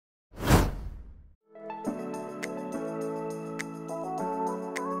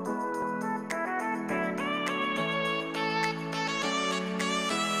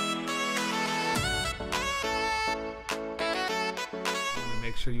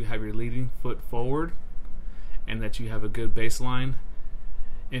you have your leading foot forward and that you have a good baseline.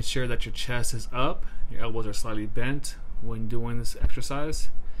 Ensure that your chest is up, your elbows are slightly bent when doing this exercise.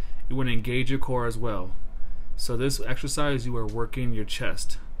 You want to engage your core as well. So this exercise, you are working your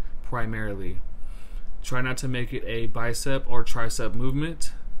chest primarily. Try not to make it a bicep or tricep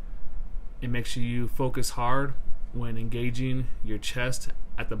movement. It makes sure you focus hard when engaging your chest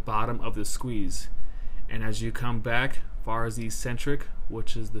at the bottom of the squeeze. And as you come back, far as the eccentric,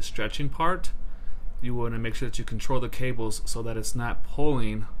 which is the stretching part, you want to make sure that you control the cables so that it's not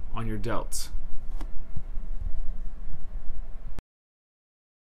pulling on your delts.